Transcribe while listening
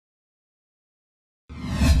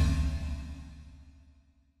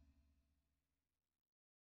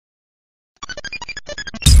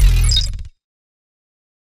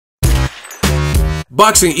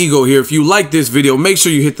Boxingego here. If you like this video, make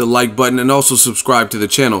sure you hit the like button and also subscribe to the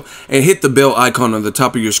channel and hit the bell icon on the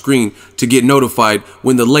top of your screen to get notified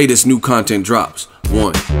when the latest new content drops.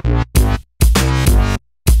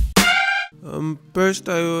 First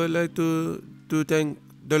I would like to thank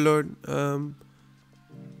the Lord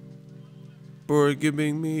for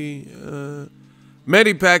giving me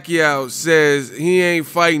Manny Pacquiao says he ain't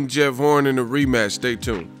fighting Jeff Horn in a rematch. Stay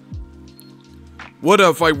tuned. What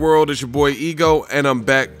up, Fight World? It's your boy Ego, and I'm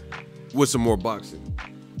back with some more boxing.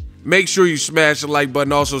 Make sure you smash the like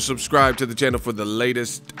button. Also, subscribe to the channel for the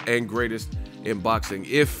latest and greatest in boxing.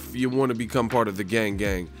 If you want to become part of the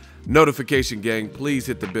gang, notification gang, please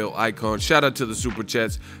hit the bell icon. Shout out to the super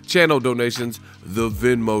chats, channel donations, the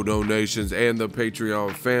Venmo donations, and the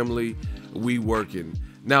Patreon family. We working.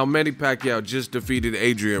 Now, Manny Pacquiao just defeated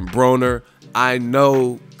Adrien Broner. I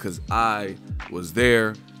know, because I was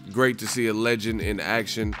there. Great to see a legend in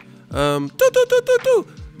action. Manny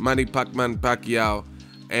Pacquiao.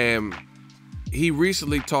 And he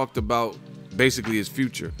recently talked about basically his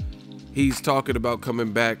future. He's talking about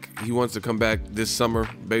coming back. He wants to come back this summer,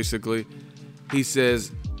 basically. He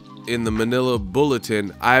says in the Manila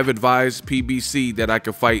Bulletin, I have advised PBC that I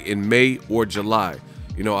could fight in May or July.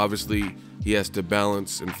 You know, obviously, he has to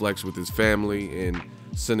balance and flex with his family and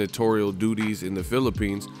senatorial duties in the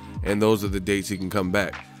Philippines, and those are the dates he can come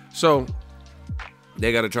back. So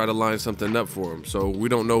they got to try to line something up for him. So we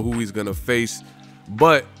don't know who he's going to face,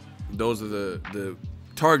 but those are the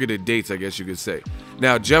targeted dates, I guess you could say.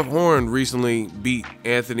 Now, Jeff Horn recently beat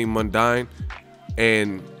Anthony Mundine,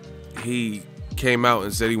 and he came out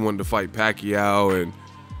and said he wanted to fight Pacquiao and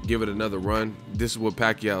give it another run. This is what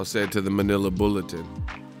Pacquiao said to the Manila Bulletin.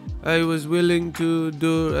 I was willing to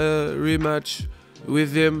do a rematch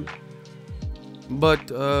with him, but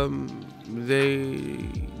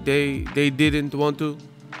they didn't want to.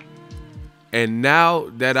 And now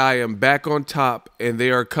that I am back on top and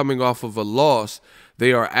they are coming off of a loss,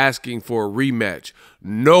 they are asking for a rematch.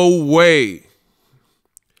 No way.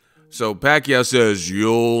 So Pacquiao says,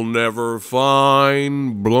 you'll never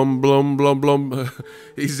find blum, blum, blum, blum.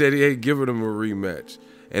 He said he ain't giving him a rematch.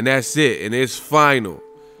 And that's it. And it's final.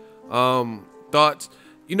 Thoughts?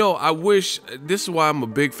 You know, I wish, this is why I'm a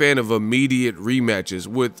big fan of immediate rematches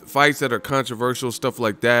with fights that are controversial, stuff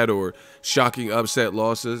like that, or shocking upset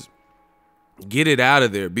losses. Get it out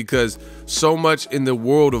of there, because so much in the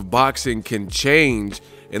world of boxing can change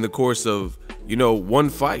in the course of, you know, one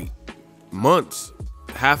fight, months,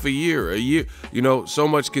 half a year. You know, so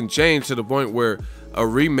much can change to the point where a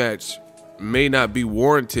rematch may not be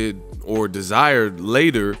warranted or desired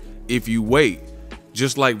later if you wait.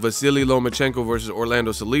 Just like Vasily Lomachenko versus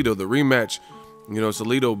Orlando Salido, the rematch, you know,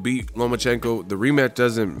 Salido beat Lomachenko. The rematch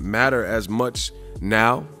doesn't matter as much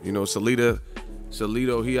now. You know, Salido,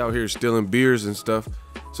 he out here stealing beers and stuff.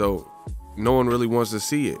 So no one really wants to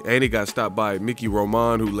see it. And he got stopped by Mickey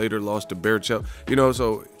Roman, who later lost to Berchelt. You know,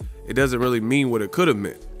 so it doesn't really mean what it could have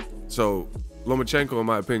meant. So Lomachenko, in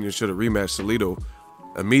my opinion, should have rematched Salido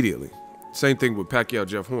immediately. Same thing with Pacquiao,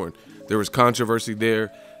 Jeff Horn. There was controversy there,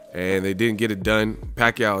 and they didn't get it done.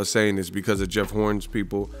 Pacquiao is saying it's because of Jeff Horn's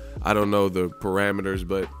people. I don't know the parameters,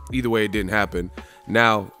 but either way, it didn't happen.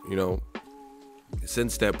 Now, you know,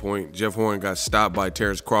 since that point, Jeff Horn got stopped by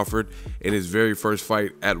Terrence Crawford in his very first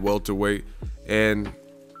fight at welterweight, and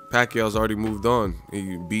Pacquiao's already moved on.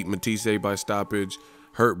 He beat Matisse by stoppage,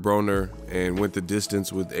 hurt Broner, and went the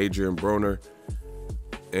distance with Adrien Broner,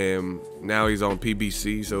 and now he's on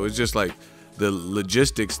PBC. So it's just like, the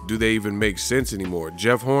logistics, do they even make sense anymore?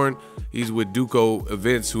 Jeff Horn, he's with Duco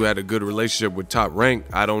Events, who had a good relationship with Top Rank.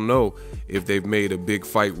 I don't know if they've made a big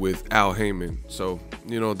fight with Al Heyman. So,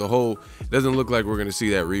 you know, it doesn't look like we're going to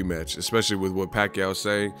see that rematch, especially with what Pacquiao's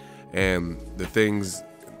saying, and the things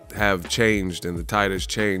have changed and the tide has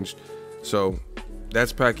changed. So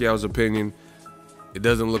that's Pacquiao's opinion. It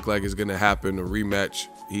doesn't look like it's going to happen, a rematch.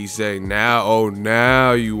 He's saying now, oh,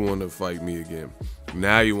 now you want to fight me again.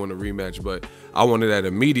 Now you want a rematch, but I wanted that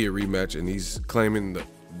immediate rematch, and he's claiming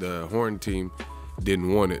the Horn team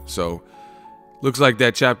didn't want it. So looks like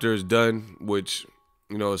that chapter is done, which,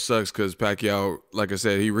 you know, it sucks because Pacquiao, like I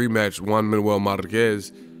said, he rematched Juan Manuel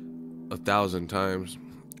Marquez 1,000 times,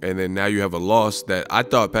 and then now you have a loss that I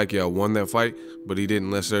thought Pacquiao won that fight, but he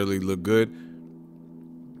didn't necessarily look good.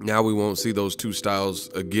 Now we won't see those two styles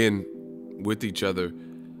again with each other.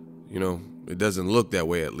 You know, it doesn't look that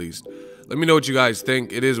way, at least. Let me know what you guys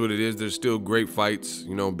think. It is what it is. There's still great fights,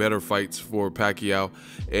 you know, better fights for Pacquiao,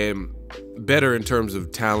 and better in terms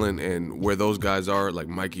of talent and where those guys are, like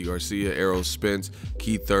Mikey Garcia, Errol Spence,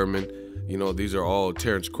 Keith Thurman. You know, these are all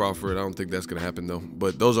Terrence Crawford. I don't think that's going to happen, though.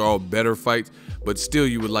 But those are all better fights. But still,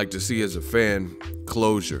 you would like to see, as a fan,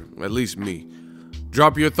 closure, at least me.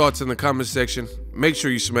 Drop your thoughts in the comment section. Make sure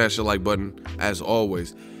you smash the like button, as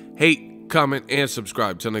always. Hate, comment, and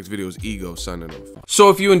subscribe. Till next video is Ego signing off. So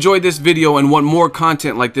if you enjoyed this video and want more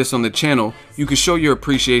content like this on the channel, you can show your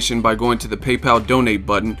appreciation by going to the PayPal donate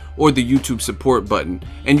button or the YouTube support button,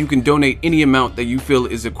 and you can donate any amount that you feel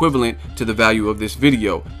is equivalent to the value of this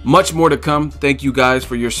video. Much more to come. Thank you guys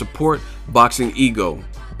for your support. Boxingego,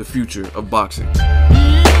 the future of boxing.